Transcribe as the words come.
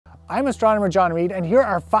I'm astronomer John Reed, and here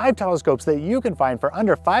are 5 telescopes that you can find for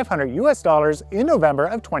under $500 in November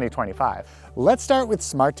of 2025. Let's start with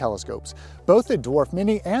smart telescopes. Both the Dwarf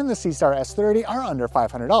Mini and the Seestar S30 are under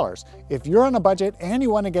 $500. If you're on a budget and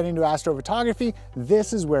you want to get into astrophotography,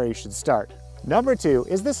 this is where you should start. Number 2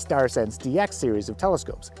 is the StarSense DX series of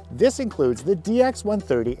telescopes. This includes the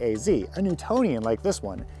DX130AZ, a Newtonian like this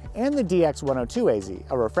one, and the DX102AZ,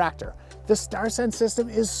 a refractor. The StarSense system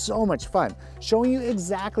is so much fun, showing you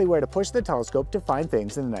exactly where to push the telescope to find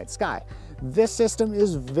things in the night sky. This system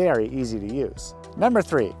is very easy to use. Number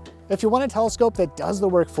 3. If you want a telescope that does the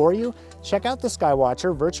work for you, check out the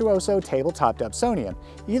Skywatcher Virtuoso Tabletop Dobsonian,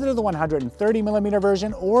 either the 130mm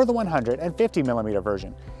version or the 150mm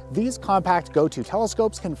version. These compact go-to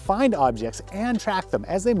telescopes can find objects and track them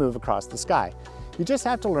as they move across the sky. You just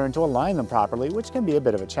have to learn to align them properly, which can be a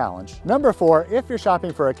bit of a challenge. Number 4, if you're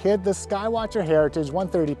shopping for a kid, the Skywatcher Heritage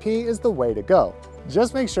 130p is the way to go.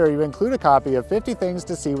 Just make sure you include a copy of 50 Things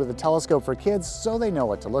to See with a Telescope for Kids so they know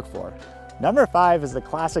what to look for. Number 5 is the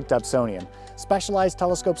classic Dobsonian. Specialized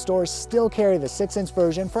telescope stores still carry the 6-inch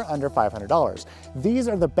version for under $500. These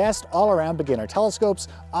are the best all-around beginner telescopes,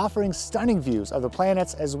 offering stunning views of the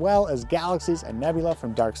planets as well as galaxies and nebula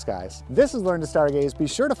from dark skies. This is Learn to Stargaze. Be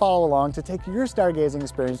sure to follow along to take your stargazing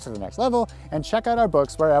experience to the next level, and check out our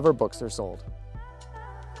books wherever books are sold.